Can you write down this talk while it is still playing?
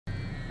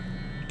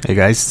Hey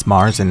guys, it's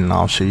Mars, and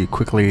I'll show you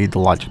quickly the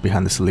logic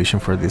behind the solution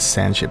for this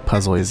Sandship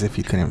puzzle is if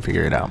you couldn't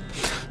figure it out.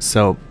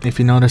 So if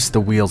you notice the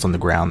wheels on the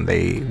ground,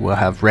 they will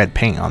have red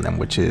paint on them,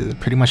 which is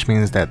pretty much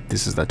means that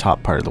this is the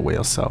top part of the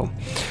wheel. So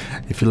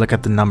if you look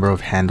at the number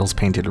of handles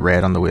painted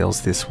red on the wheels,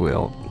 this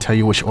will tell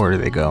you which order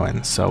they go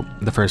in. So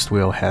the first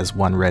wheel has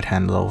one red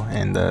handle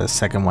and the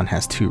second one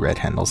has two red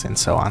handles, and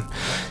so on.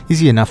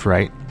 Easy enough,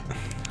 right?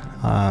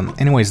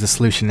 Anyways, the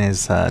solution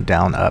is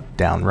down, up,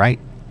 down, right.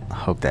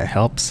 Hope that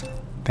helps.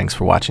 Thanks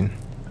for watching.